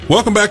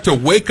Welcome back to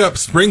Wake Up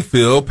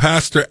Springfield.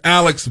 Pastor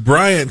Alex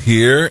Bryant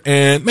here.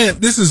 And man,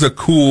 this is a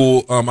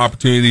cool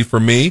opportunity for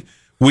me.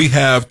 We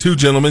have two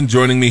gentlemen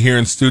joining me here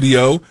in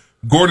studio.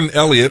 Gordon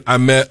Elliott, I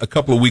met a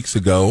couple of weeks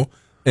ago,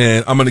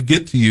 and I'm going to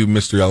get to you,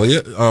 Mr.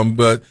 Elliott.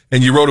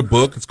 And you wrote a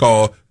book. It's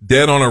called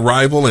Dead on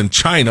Arrival in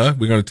China.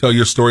 We're going to tell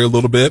your story a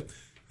little bit.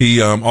 He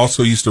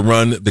also used to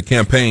run the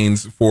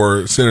campaigns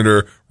for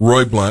Senator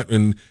Roy Blunt.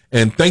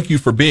 And thank you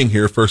for being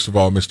here, first of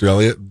all, Mr.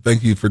 Elliott.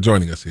 Thank you for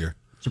joining us here.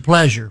 It's a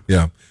pleasure.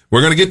 Yeah. We're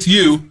going to get to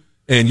you,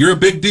 and you're a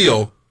big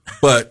deal.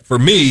 But for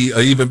me, an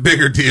even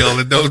bigger deal,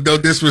 and no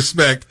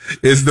disrespect,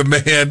 is the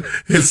man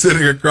who's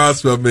sitting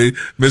across from me,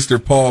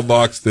 Mr. Paul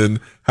Logsdon.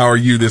 How are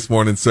you this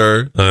morning,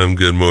 sir?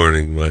 Good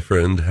morning, my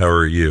friend. How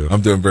are you? I'm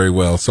doing very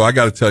well. So I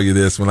got to tell you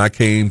this. When I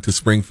came to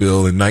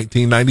Springfield in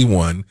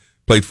 1991,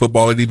 played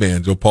football at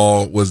Evangel,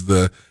 Paul was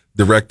the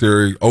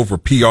director over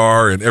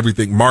PR and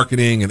everything,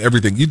 marketing and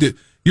everything.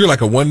 You were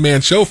like a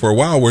one-man show for a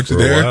while, weren't you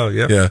there? For a while,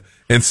 yeah. Yeah.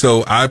 And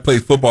so I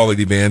played football at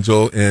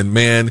Evangel, and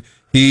man,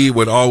 he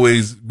would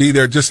always be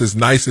there just as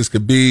nice as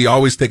could be,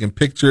 always taking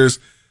pictures,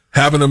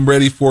 having them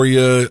ready for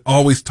you,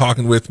 always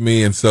talking with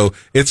me. And so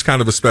it's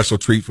kind of a special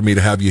treat for me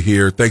to have you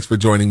here. Thanks for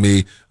joining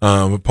me,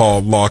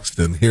 Paul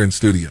Logsdon, here in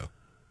studio.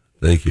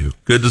 Thank you.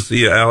 Good to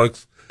see you,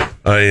 Alex.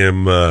 I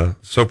am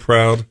so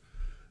proud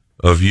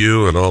of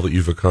you and all that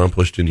you've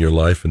accomplished in your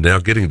life, and now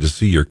getting to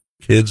see your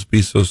kids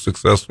be so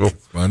successful.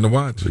 It's fun to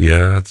watch.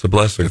 Yeah, it's a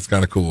blessing. It's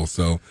kind of cool.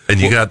 And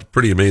you got a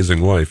pretty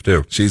amazing wife,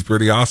 too. She's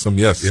pretty awesome.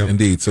 Yes, yep.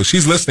 Indeed. So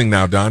she's listening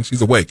now, Don.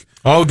 She's awake.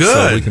 Oh, good.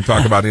 So we can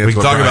talk about Angela. We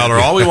can talk Bryant. about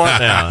her all we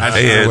want now.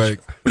 She's awake.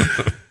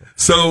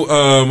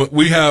 So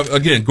we have,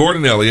 again,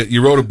 Gordon Elliott.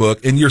 You wrote a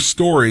book, and your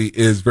story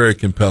is very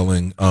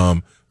compelling.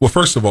 Well,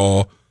 first of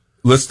all,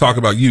 let's talk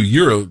about you.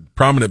 You're a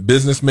prominent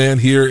businessman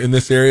here in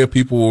this area.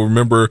 People will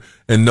remember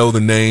and know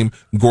the name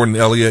Gordon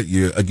Elliott.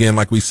 You, again,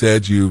 like we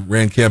said, you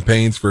ran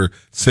campaigns for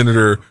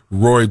Senator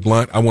Roy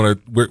Blunt.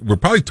 We'll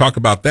probably talk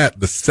about that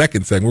the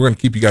second segment. We're going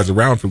to keep you guys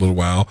around for a little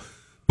while.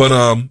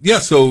 But, yeah,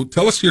 so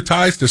tell us your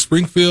ties to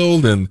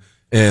Springfield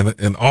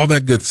and all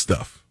that good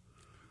stuff.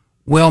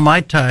 Well,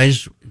 my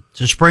ties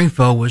to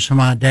Springfield was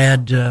my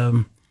dad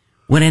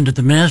went into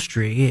the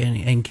ministry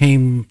and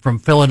came from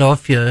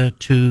Philadelphia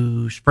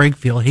to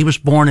Springfield. He was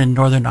born in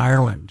Northern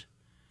Ireland,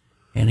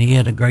 and he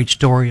had a great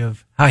story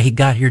of how he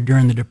got here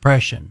during the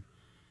Depression.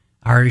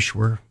 Irish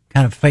were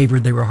kind of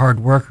favored. They were hard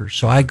workers.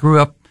 So I grew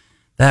up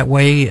that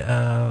way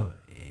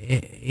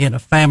in a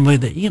family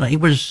that, he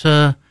was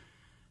a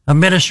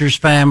minister's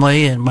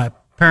family, and my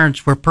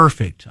parents were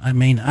perfect. I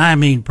mean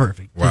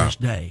perfect to this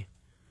day.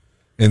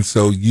 And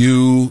so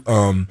you,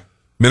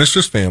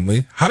 minister's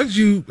family, how did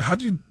you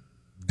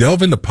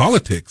delve into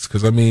politics?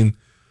 Because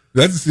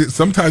that's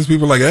sometimes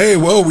people are like, hey,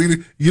 well,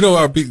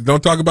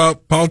 don't talk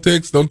about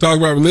politics, don't talk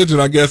about religion.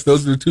 I guess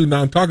those are the two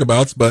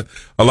non-talkabouts. But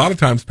a lot of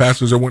times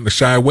pastors are wanting to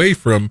shy away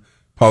from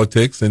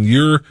politics, and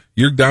you're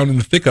down in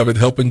the thick of it,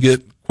 helping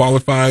get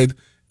qualified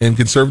and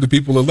conservative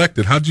people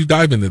elected. How'd you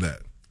dive into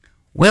that?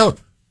 Well,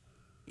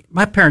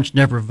 my parents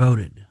never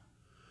voted.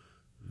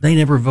 They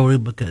never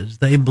voted because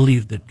they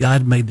believed that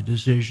God made the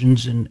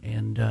decisions,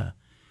 and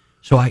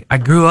so I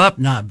grew up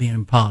not being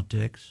in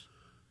politics.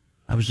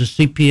 I was a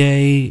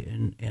CPA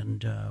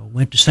and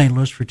went to St.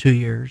 Louis for 2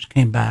 years,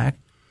 came back.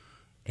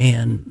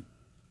 And,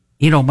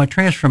 my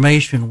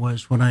transformation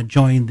was when I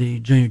joined the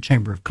Junior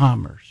Chamber of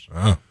Commerce.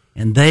 Oh.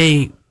 And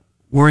they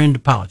were into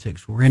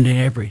politics, were into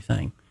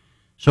everything.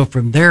 So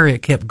from there,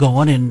 it kept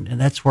going.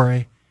 And that's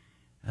where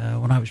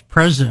when I was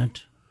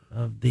president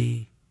of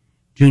the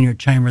Junior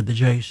Chamber of the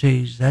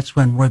JCs, that's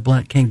when Roy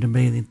Blunt came to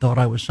me and he thought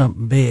I was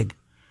something big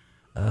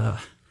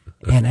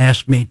and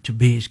asked me to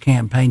be his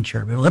campaign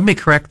chairman. Let me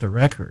correct the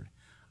record.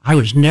 I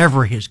was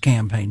never his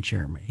campaign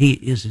chairman. He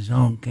is his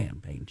own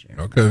campaign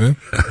chairman. Okay, then.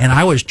 And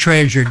I was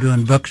treasurer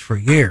doing books for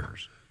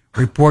years,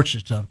 reports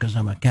and stuff, because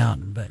I'm an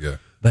accountant.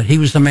 But he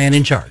was the man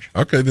in charge.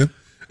 Okay, then.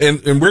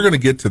 And we're going to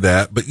get to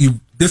that. But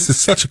this is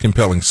such a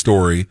compelling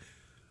story.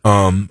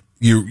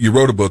 You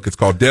wrote a book. It's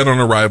called Dead on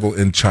Arrival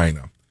in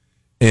China.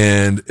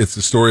 And it's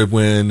the story of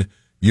when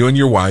you and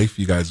your wife,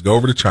 you guys go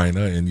over to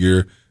China, and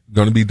you're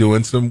going to be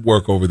doing some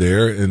work over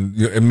there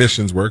and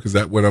missions work. Is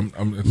that what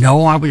I'm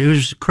No, it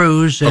was a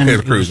cruise and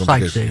it was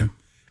sightseeing.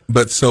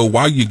 But so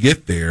while you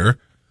get there,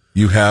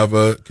 you have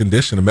a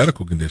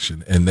medical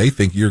condition, and they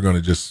think you're going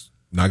to just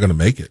not going to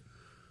make it.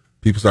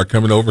 People start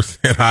coming over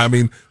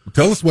saying,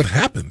 tell us what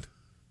happened.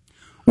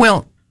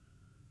 Well,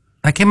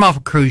 I came off a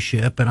cruise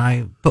ship and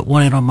I put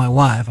one in on my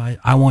wife.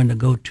 I wanted to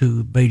go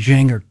to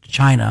Beijing or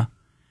China.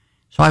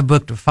 So I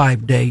booked a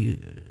 5-day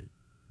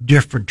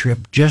different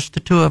trip, just the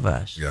two of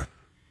us. Yeah.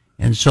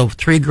 And so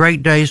 3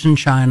 great days in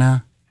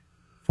China.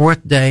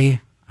 4th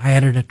day, I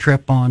added a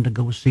trip on to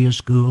go see a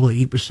school,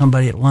 eat with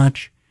somebody at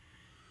lunch.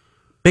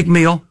 Big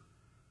meal.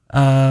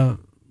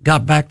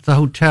 Got back to the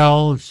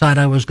hotel,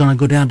 decided I was going to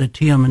go down to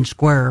Tiananmen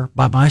Square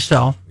by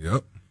myself.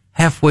 Yep.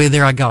 Halfway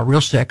there, I got real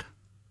sick.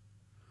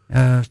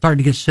 Started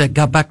to get sick.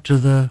 Got back to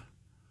the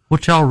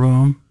hotel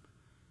room,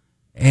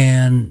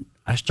 and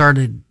I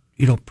started,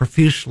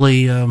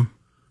 profusely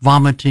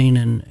vomiting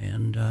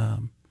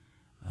and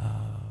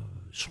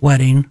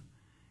sweating,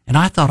 and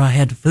I thought I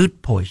had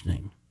food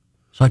poisoning.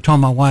 So I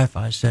told my wife,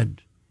 I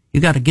said, "You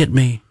got to get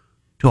me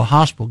to a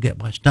hospital, get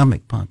my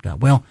stomach pumped out."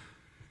 Well,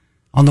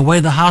 on the way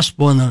to the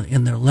hospital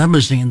in their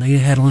limousine, they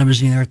had a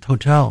limousine there at the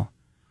hotel.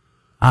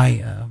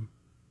 I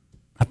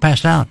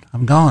passed out.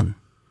 I'm gone.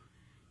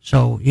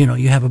 So,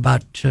 you have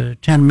about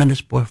 10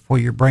 minutes before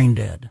you're brain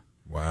dead.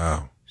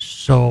 Wow.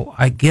 So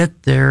I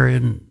get there,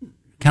 and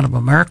kind of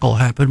a miracle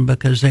happened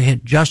because they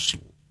had just,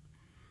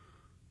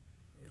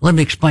 let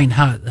me explain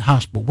how the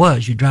hospital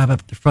was. You drive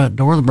up the front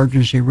door, the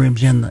emergency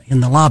room's in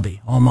the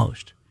lobby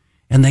almost.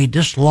 And they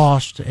just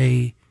lost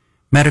a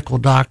medical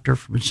doctor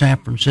from San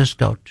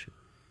Francisco to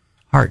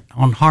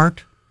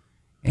heart,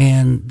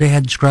 and they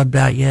hadn't scrubbed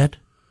out yet.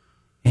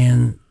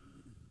 And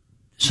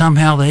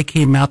somehow they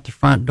came out the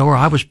front door.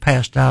 I was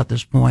passed out at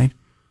this point,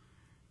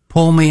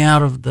 pulled me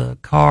out of the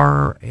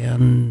car,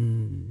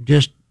 and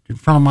just in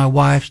front of my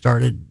wife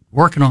started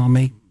working on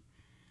me,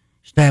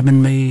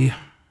 stabbing me,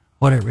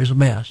 whatever. It was a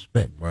mess.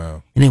 But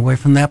wow. Anyway,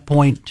 from that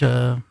point,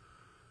 the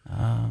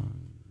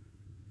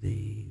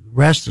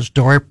rest of the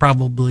story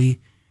probably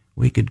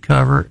we could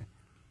cover.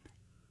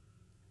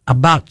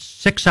 About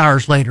 6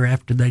 hours later,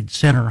 after they'd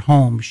sent her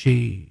home,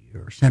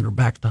 sent her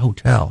back to the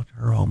hotel, to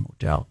her home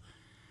hotel,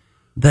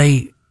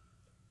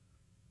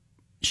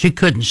 she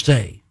couldn't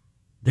stay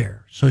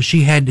there. So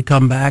she had to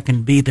come back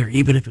and be there,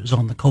 even if it was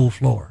on the cold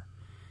floor.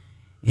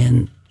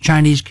 And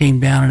Chinese came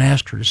down and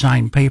asked her to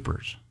sign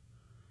papers,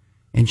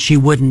 and she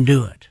wouldn't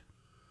do it.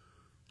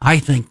 I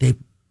think they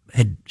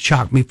had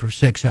shocked me for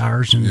 6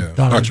 hours and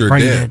thought I was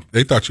brain dead.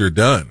 They thought you were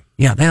done.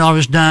 Yeah, they thought I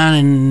was done,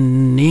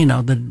 and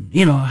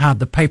you know how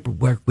the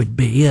paperwork would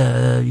be.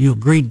 You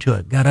agreed to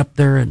it. Got up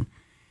there,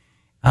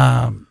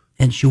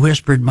 and she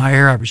whispered in my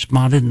ear. I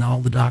responded, and all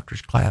the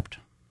doctors clapped.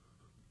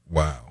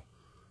 Wow.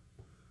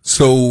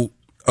 So,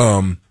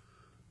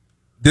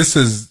 this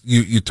is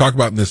you talk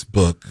about in this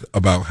book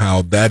about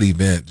how that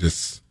event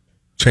just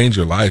changed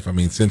your life. I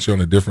mean, sent you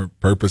on a different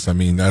purpose. I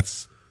mean,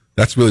 that's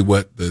really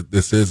what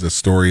this is, a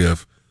story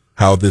of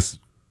how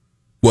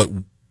what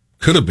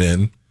could have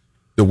been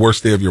the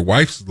worst day of your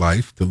wife's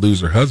life, to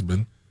lose her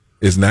husband,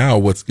 is now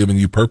what's given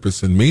you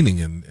purpose and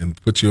meaning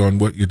and put you on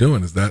what you're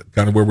doing. Is that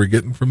kind of where we're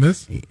getting from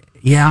this?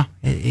 Yeah.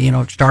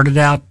 It started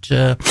out,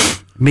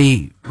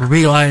 me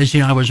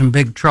realizing I was in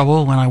big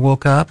trouble when I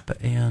woke up,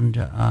 and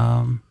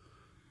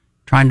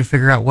trying to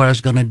figure out what I was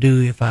going to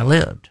do if I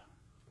lived.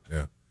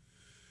 Yeah.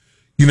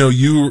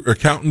 You were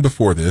accountant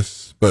before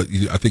this, but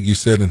I think you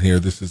said in here,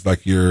 this is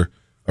like a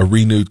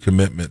renewed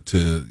commitment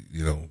to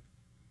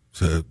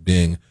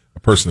being a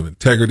person of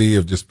integrity,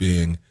 of just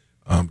being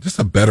just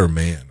a better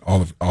man,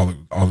 all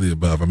of the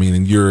above. I mean,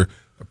 and you're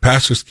a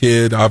pastor's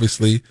kid,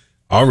 obviously,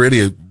 already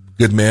a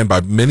good man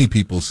by many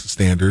people's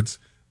standards,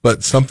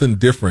 but something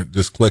different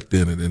just clicked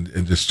in it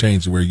and just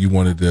changed where you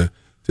wanted to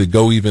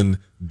go even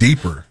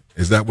deeper.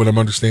 Is that what I'm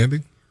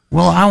understanding?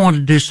 Well, I wanted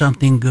to do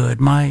something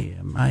good. My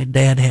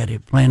dad had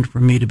it planned for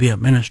me to be a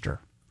minister,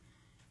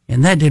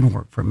 and that didn't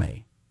work for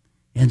me.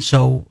 And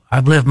so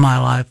I've lived my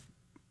life,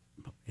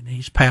 and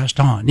he's passed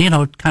on,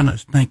 kind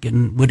of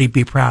thinking, would he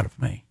be proud of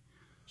me?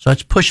 So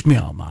it's pushed me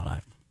all my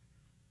life.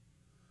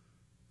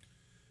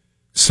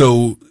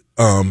 So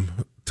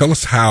tell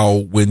us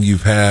how, when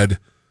you've had,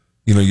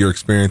 your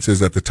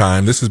experiences at the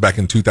time, this is back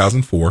in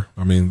 2004,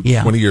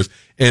 20 years.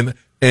 And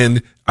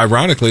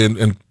ironically,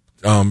 and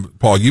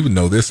Paul, you would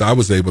know this, I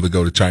was able to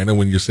go to China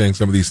when you're saying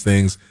some of these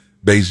things,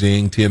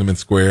 Beijing, Tiananmen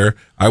Square.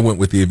 I went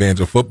with the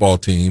Evangel football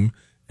team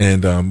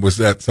and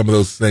was at some of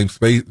those same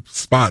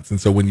spots. And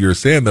so when you were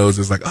saying those,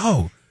 it's like,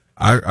 oh,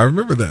 I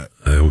remember that.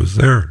 I was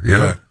there.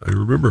 Yeah, I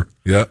remember.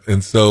 Yeah.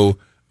 And so,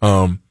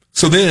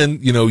 so then,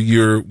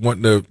 you're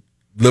wanting to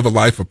live a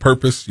life of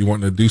purpose. You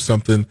want to do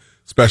something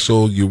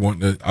special. You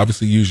want to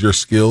obviously use your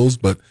skills,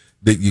 but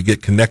that you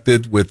get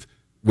connected with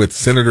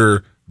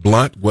Senator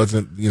Blunt,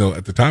 wasn't,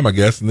 at the time, I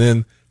guess. And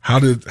then how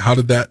did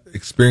that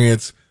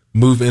experience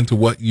move into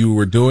what you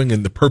were doing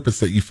and the purpose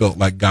that you felt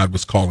like God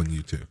was calling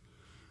you to?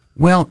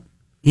 Well,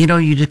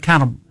 you just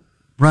kind of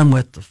run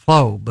with the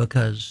flow,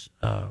 because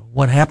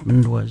what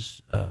happened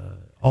was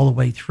all the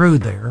way through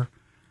there,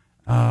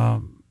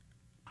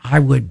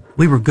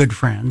 we were good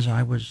friends.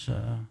 I was,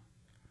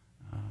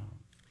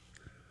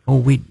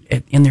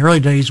 in the early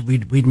days,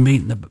 we'd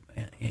meet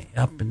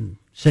up in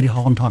City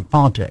Hall and talk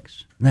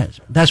politics.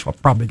 And that's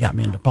what probably got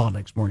me into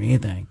politics more than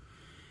anything.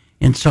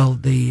 And so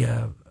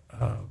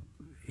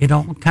it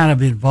all kind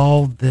of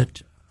involved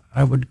that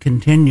I would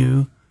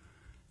continue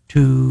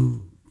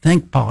to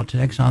think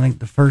politics. I think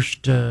the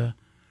first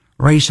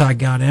race I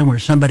got in, where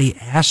somebody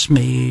asked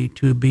me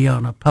to be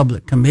on a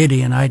public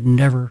committee, and I'd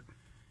never,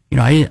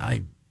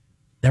 I'd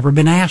never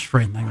been asked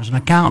for anything. I was an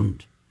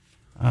accountant.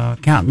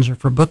 Accountants are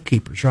for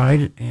bookkeepers,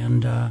 right?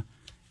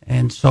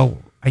 And so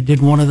I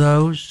did one of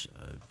those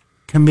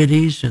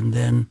committees, and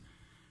then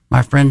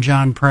my friend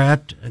John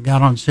Pratt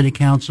got on city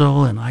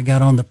council, and I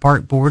got on the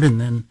park board, and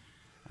then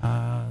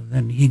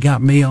he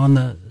got me on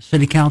the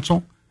city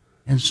council,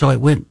 and so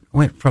it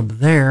went from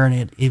there, and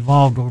it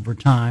evolved over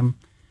time.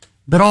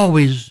 But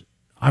always,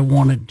 I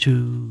wanted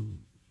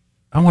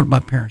my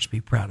parents to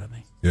be proud of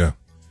me. Yeah.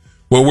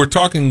 Well, we're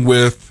talking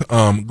with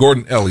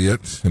Gordon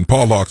Elliott, and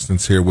Paul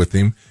Logsdon's here with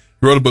him.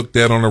 He wrote a book,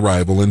 Dead on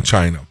Arrival in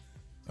China.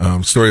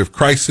 Story of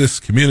crisis,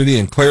 community,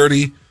 and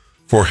clarity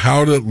for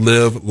how to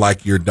live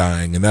like you're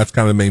dying. And that's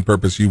kind of the main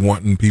purpose you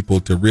wanting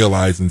people to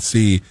realize and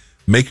see.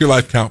 Make your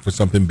life count for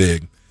something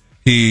big.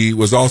 He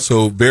was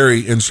also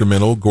very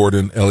instrumental,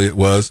 Gordon Elliott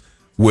was,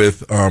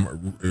 with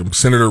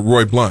Senator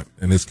Roy Blunt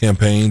and his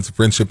campaigns,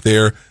 friendship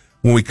there.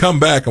 When we come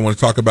back, I want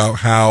to talk about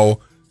how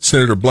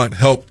Senator Blunt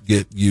helped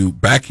get you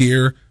back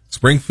here,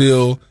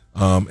 Springfield,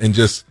 and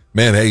just,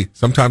 man, hey,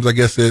 sometimes I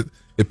guess it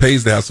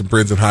pays to have some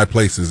friends in high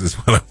places is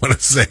what I want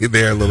to say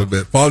there a little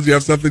bit. Paul, do you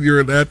have something you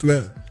want to add to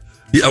that?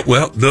 Yeah,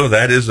 well, no,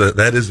 that is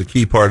a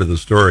key part of the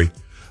story.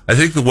 I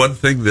think the one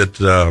thing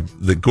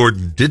that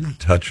Gordon didn't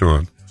touch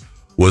on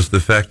was the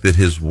fact that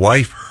his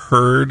wife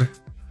heard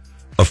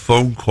a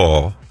phone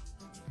call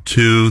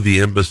to the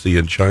embassy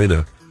in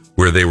China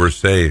where they were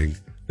saying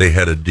they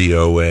had a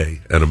DOA,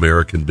 an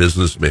American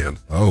businessman,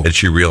 and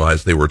she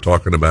realized they were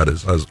talking about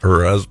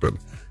her husband.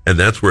 And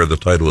that's where the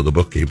title of the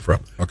book came from.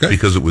 Okay.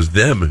 Because it was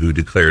them who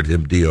declared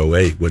him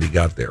DOA when he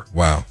got there.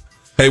 Wow.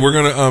 Hey, we're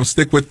going to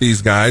stick with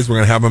these guys. We're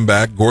going to have them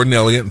back, Gordon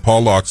Elliott and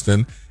Paul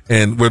Logsdon,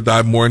 and we'll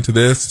dive more into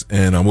this,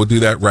 and we'll do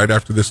that right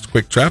after this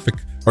quick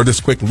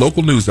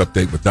local news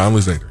update with Don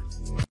Luzader.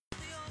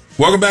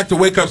 Welcome back to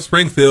Wake Up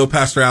Springfield.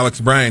 Pastor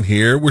Alex Bryan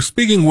here. We're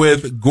speaking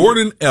with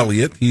Gordon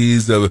Elliott.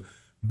 He's a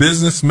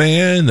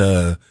businessman,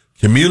 a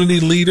community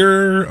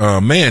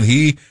leader. Man,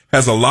 he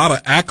has a lot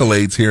of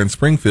accolades here in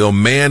Springfield.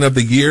 Man of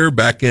the Year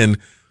back in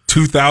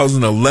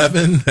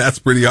 2011. That's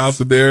pretty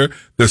awesome there.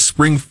 The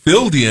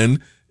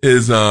Springfieldian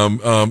is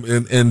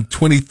in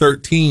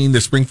 2013,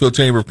 the Springfield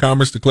Chamber of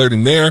Commerce declared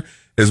him there,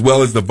 as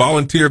well as the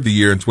Volunteer of the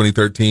Year in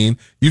 2013.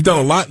 You've done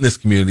a lot in this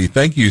community.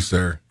 Thank you,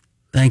 sir.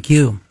 Thank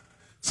you.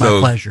 My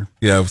pleasure.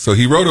 Yeah, so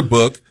he wrote a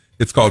book.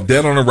 It's called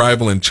Dead on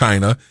Arrival in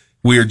China.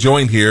 We are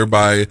joined here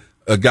by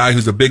a guy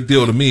who's a big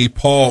deal to me,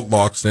 Paul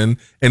Logsdon,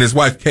 and his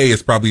wife Kay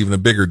is probably even a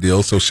bigger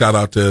deal. So shout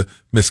out to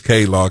Miss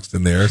Kay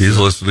Logsdon there. She's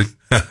listening.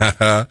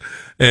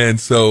 And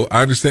so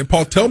I understand.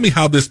 Paul, tell me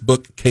how this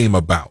book came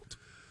about.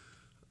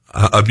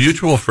 A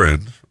mutual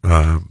friend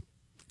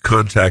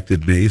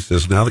contacted me,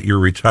 says, now that you're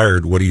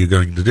retired, what are you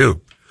going to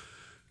do?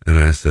 And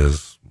I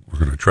says, we're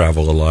going to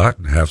travel a lot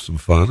and have some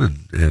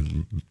fun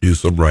and do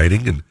some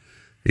writing. And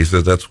he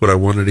said, that's what I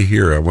wanted to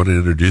hear. I want to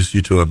introduce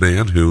you to a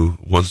man who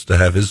wants to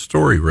have his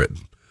story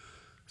written.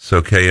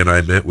 So Kay and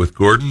I met with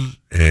Gordon,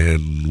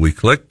 and we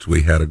clicked.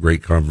 We had a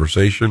great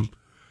conversation.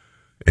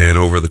 And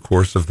over the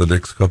course of the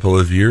next couple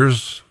of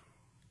years,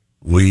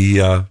 we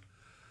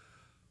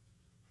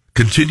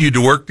continued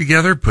to work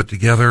together, put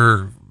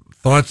together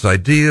thoughts,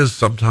 ideas.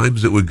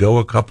 Sometimes it would go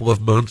a couple of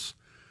months.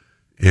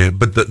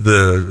 But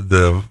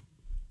the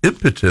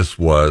impetus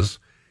was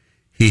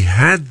he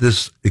had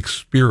this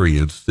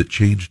experience that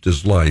changed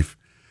his life,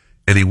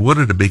 and he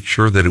wanted to make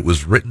sure that it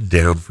was written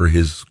down for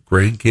his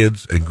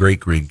grandkids and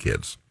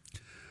great-grandkids.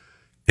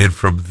 And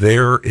from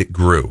there, it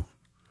grew.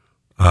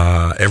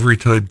 Every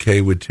time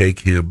Kay would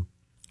take him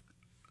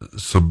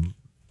some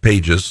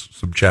pages,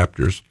 some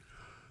chapters,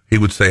 he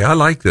would say, I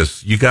like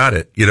this. You got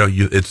it.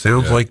 It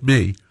sounds like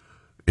me.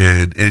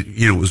 And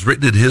it was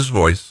written in his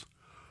voice.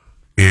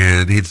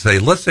 And he'd say,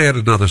 let's add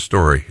another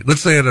story.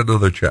 Let's add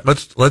another chapter.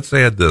 Let's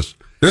add this.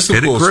 There's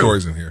some cool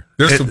stories in here.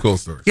 There's some cool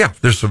stories. Yeah,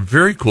 there's some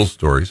very cool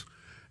stories.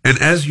 And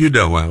as you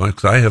know,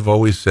 Alex, I have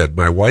always said,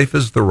 my wife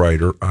is the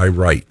writer, I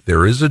write.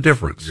 There is a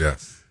difference.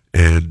 Yes.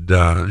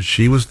 And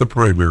she was the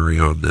primary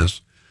on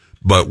this.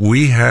 But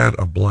we had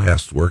a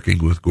blast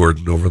working with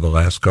Gordon over the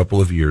last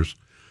couple of years.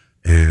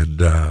 And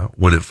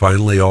when it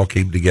finally all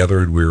came together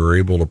and we were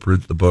able to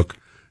print the book,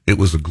 it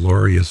was a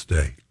glorious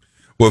day.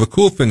 Well, the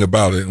cool thing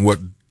about it and what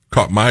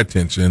caught my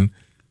attention,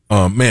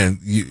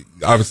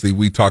 obviously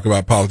we talk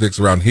about politics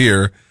around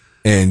here,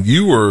 and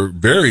you were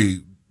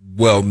very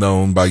well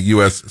known by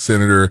U.S.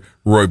 Senator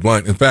Roy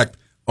Blunt. In fact,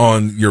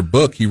 on your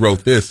book, he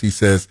wrote this. He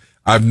says,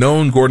 I've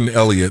known Gordon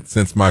Elliott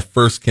since my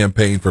first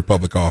campaign for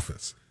public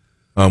office.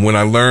 When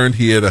I learned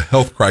he had a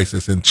health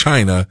crisis in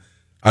China,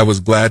 I was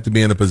glad to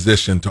be in a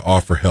position to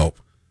offer help.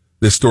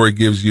 This story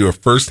gives you a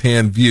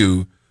firsthand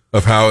view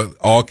of how it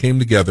all came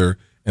together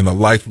and the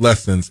life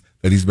lessons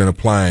that he's been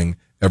applying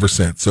ever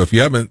since. So if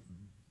you haven't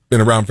been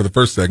around for the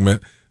first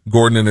segment,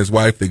 Gordon and his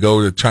wife, they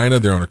go to China.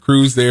 They're on a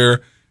cruise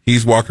there.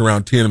 He's walking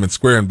around Tiananmen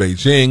Square in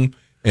Beijing,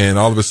 and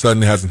all of a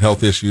sudden has a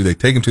health issue. They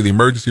take him to the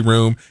emergency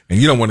room, and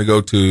you don't want to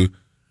go to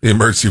the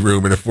emergency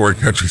room in a foreign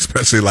country,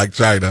 especially like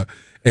China.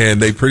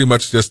 And they pretty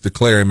much just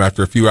declare him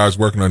after a few hours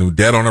working on him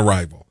dead on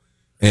arrival.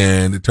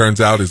 And it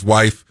turns out his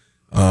wife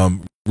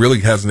really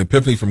has an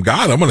epiphany from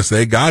God. I'm going to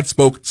say God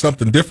spoke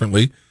something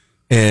differently.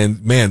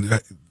 And man,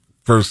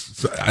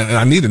 first,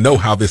 I need to know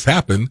how this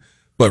happened,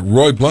 but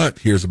Roy Blunt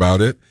hears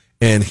about it,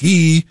 and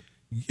he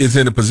is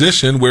in a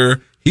position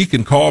where he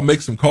can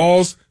make some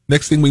calls.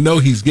 Next thing we know,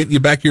 he's getting you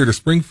back here to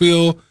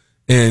Springfield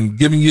and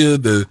giving you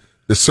the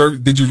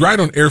did you ride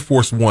on Air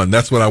Force One?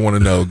 That's what I want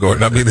to know,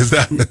 Gordon. I mean, is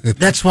that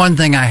That's one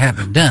thing I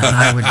haven't done.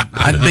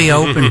 I'd be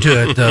open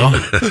to it though.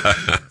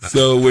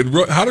 so?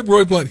 How did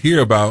Roy Blunt hear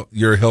about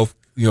your health,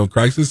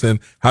 crisis, and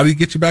how did he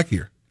get you back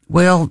here?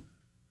 Well,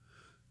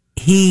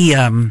 he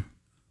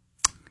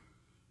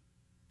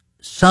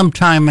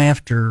sometime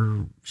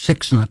after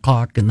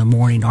 6:00 in the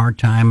morning, our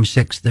time,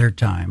 6 their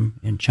time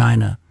in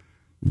China,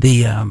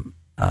 the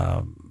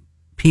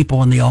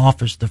people in the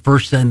office, the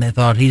first thing they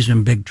thought, he's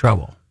in big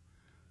trouble,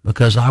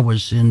 because I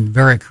was in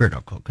very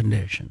critical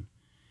condition,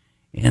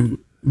 and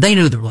they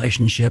knew the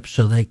relationship.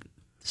 So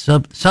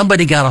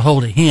somebody got a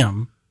hold of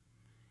him.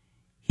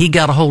 He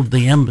got a hold of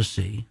the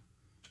embassy,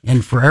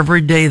 and for every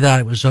day that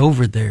I was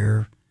over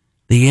there,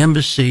 the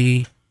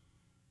embassy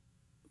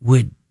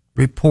would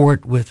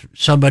report with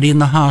somebody in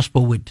the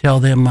hospital, would tell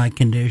them my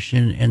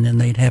condition, and then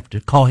they'd have to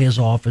call his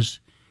office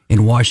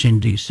in Washington,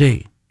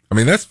 D.C. I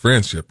mean, that's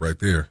friendship right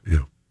there.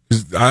 Yeah.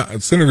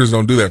 Senators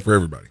don't do that for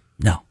everybody.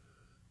 No.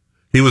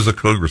 He was a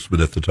congressman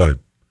at the time.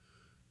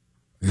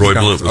 Roy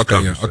Blunt was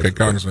congressman. Okay,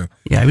 congressman.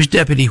 Yeah, he was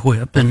deputy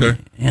whip,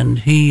 and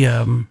he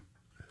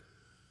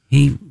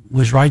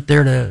was right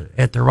there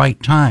at the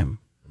right time.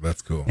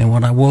 That's cool. And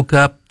when I woke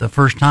up the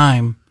first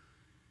time,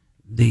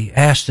 the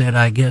asset,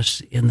 I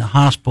guess, in the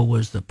hospital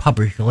was the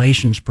public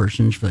relations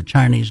persons for the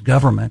Chinese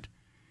government.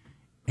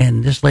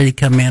 And this lady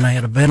come in, I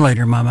had a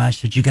ventilator in my mouth. I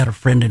said, "You got a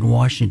friend in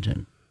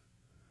Washington?"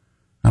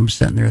 I'm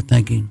sitting there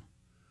thinking,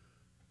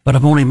 but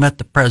I've only met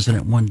the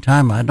president one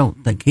time. I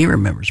don't think he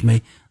remembers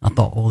me. I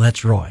thought, oh,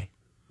 that's Roy.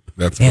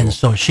 That's cool. And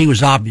so I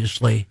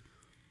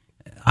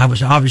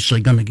was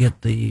obviously going to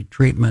get the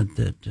treatment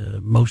that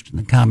most in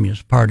the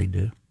Communist Party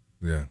do.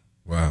 Yeah.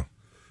 Wow.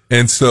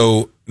 And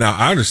so now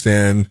I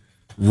understand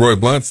Roy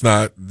Blunt's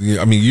not,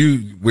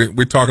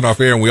 we're talking off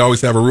air, and we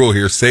always have a rule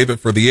here, save it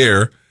for the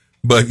air.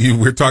 But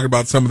we're talking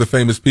about some of the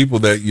famous people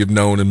that you've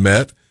known and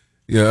met.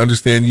 I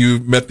understand you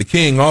met the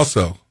king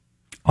also.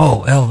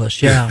 Oh,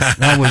 Elvis. Yeah.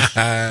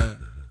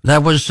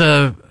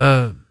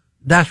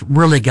 That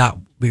really got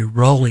me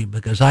rolling,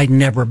 because I'd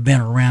never been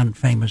around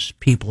famous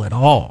people at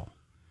all.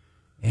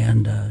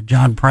 And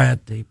John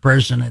Pratt, the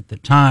president at the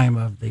time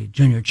of the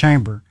Junior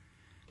Chamber,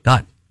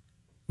 got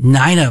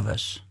 9 of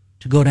us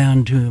to go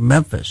down to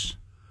Memphis.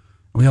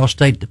 We all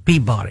stayed at the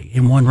Peabody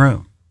in one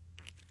room.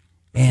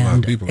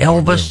 And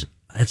Elvis,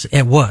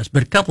 it was,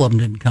 but a couple of them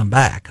didn't come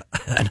back.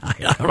 And I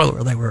don't know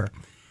where they were.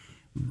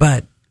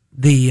 But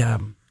the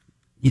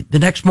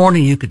next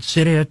morning you could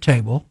sit at a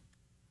table.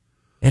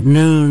 At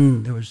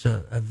noon there was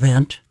an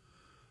event.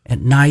 At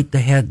night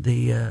they had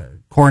the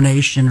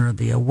coronation or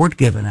the award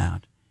given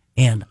out.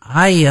 And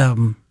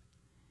I,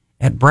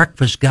 at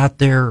breakfast, got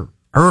there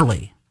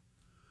early.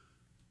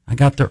 I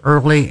got there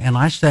early, and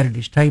I sat at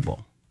his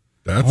table.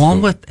 That's along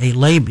cool. with a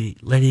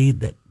lady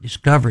that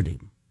discovered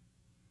him,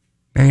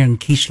 Marion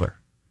Kiesler.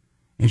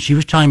 And she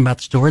was telling him about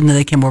the story, and then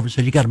they came over and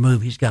said, "You got to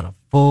move. He's got a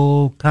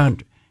full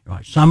contract."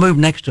 Right. So I moved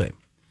next to him.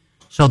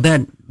 So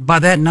then, by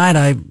that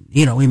night,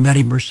 we met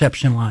him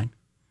reception line.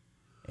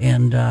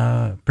 And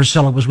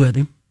Priscilla was with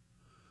him.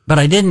 But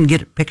I didn't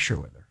get a picture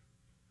with her.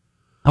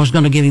 I was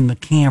going to give him the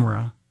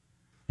camera,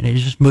 and it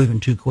was just moving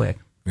too quick.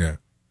 Yeah.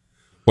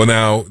 Well,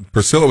 now,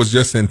 Priscilla was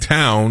just in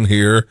town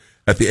here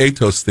at the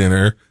Atos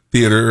Theater,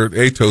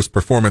 Atos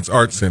Performance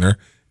Arts Center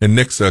in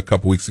Nixa a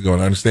couple weeks ago.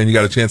 And I understand you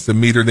got a chance to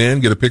meet her then,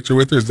 get a picture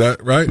with her. Is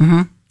that right?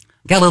 Mm-hmm.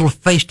 Got a little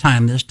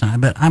FaceTime this time,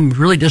 but I'm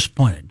really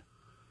disappointed.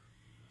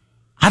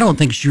 I don't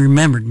think she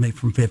remembered me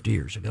from 50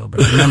 years ago,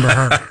 but I remember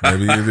her.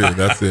 Maybe you do.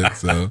 That's it.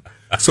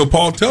 So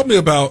Paul, tell me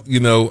about,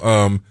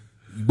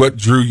 what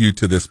drew you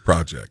to this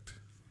project.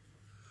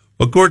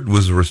 Well, Gordon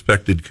was a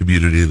respected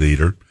community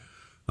leader,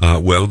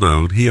 well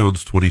known. He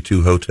owns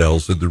 22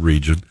 hotels in the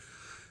region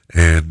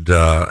and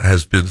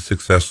has been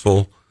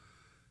successful.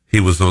 He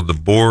was on the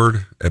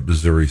board at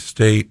Missouri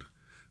State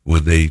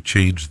when they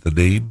changed the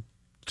name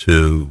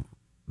to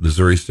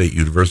Missouri State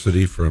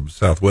University from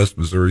Southwest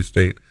Missouri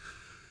State.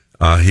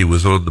 He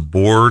was on the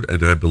board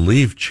and I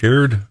believe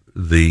chaired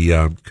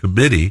the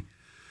committee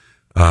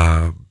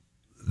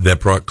that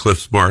brought Cliff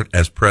Smart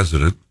as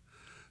president.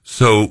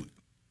 So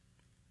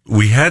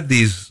we had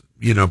these,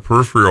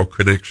 peripheral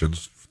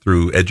connections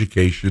through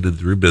education and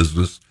through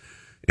business.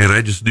 And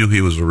I just knew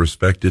he was a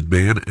respected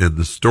man, and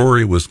the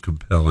story was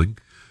compelling.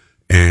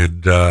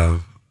 And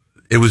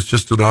it was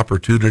just an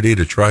opportunity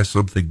to try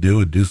something new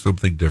and do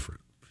something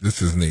different.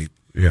 This is neat.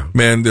 Yeah.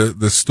 Man,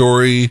 the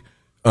story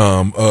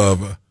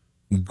of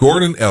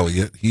Gordon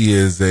Elliott. He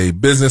is a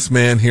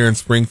businessman here in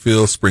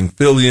Springfield,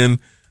 Springfieldian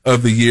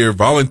of the year,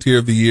 volunteer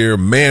of the year,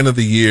 man of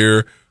the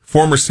year,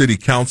 former city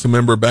council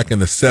member back in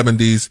the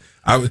 70s.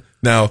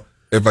 Now,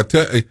 if I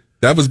tell you,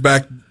 that was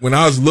back when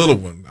I was a little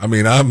one. I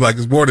mean, I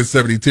was born in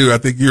 72. I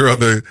think you were on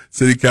the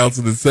city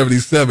council in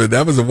 77.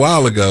 That was a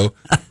while ago.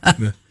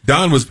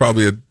 Don was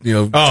probably a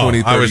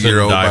 20, 30 year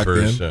old back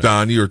then.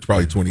 Don, you were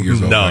probably 20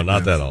 years old. No,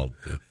 not that old.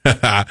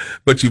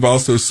 But you've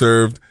also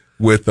served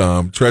with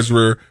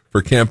treasurer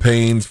for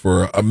campaigns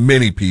for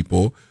many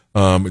people.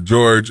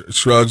 George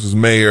Shrugs was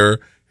mayor.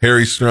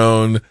 Harry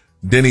Strone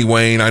Denny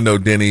Wayne. I know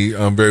Denny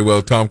very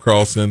well. Tom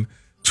Carlson,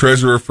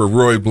 treasurer for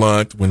Roy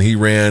Blunt when he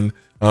ran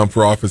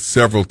for office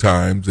several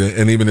times,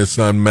 and even his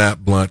son,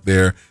 Matt Blunt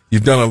there.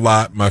 You've done a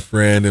lot, my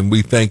friend, and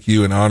we thank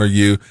you and honor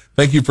you.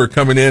 Thank you for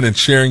coming in and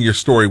sharing your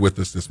story with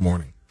us this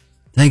morning.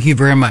 Thank you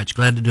very much.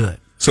 Glad to do it.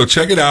 So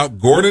check it out,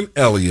 Gordon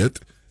Elliott,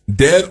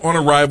 Dead on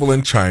Arrival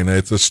in China.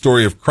 It's a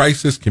story of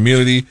crisis,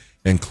 community,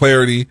 and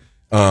clarity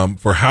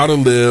for how to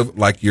live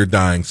like you're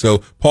dying. So,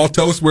 Paul,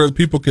 tell us where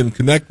people can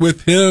connect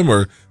with him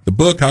or the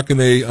book. How can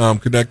they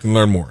connect and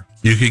learn more?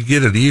 You can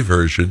get an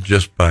e-version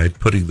just by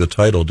putting the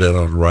title Dead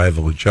on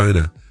Arrival in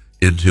China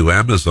into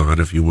Amazon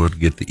if you want to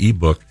get the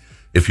e-book.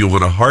 If you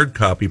want a hard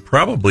copy,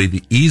 probably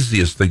the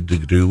easiest thing to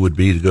do would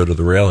be to go to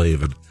the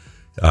Railhaven.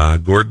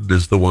 Gordon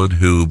is the one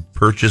who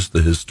purchased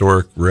the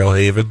historic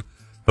Railhaven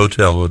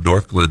Hotel in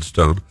North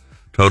Glenstone,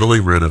 totally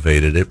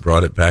renovated it,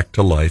 brought it back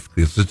to life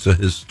because it's a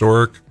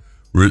historic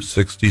Route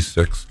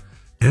 66,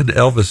 and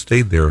Elvis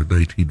stayed there in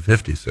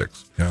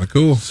 1956. Kind of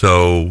cool.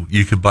 So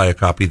you can buy a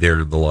copy there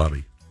in the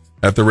lobby.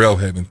 At the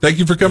Railhaven. Thank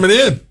you for coming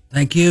in.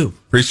 Thank you.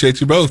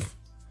 Appreciate you both.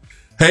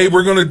 Hey,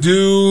 we're going to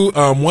do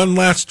one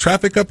last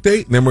traffic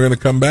update, and then we're going to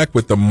come back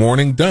with the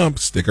morning dump.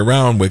 Stick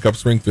around. Wake up,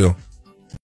 Springfield.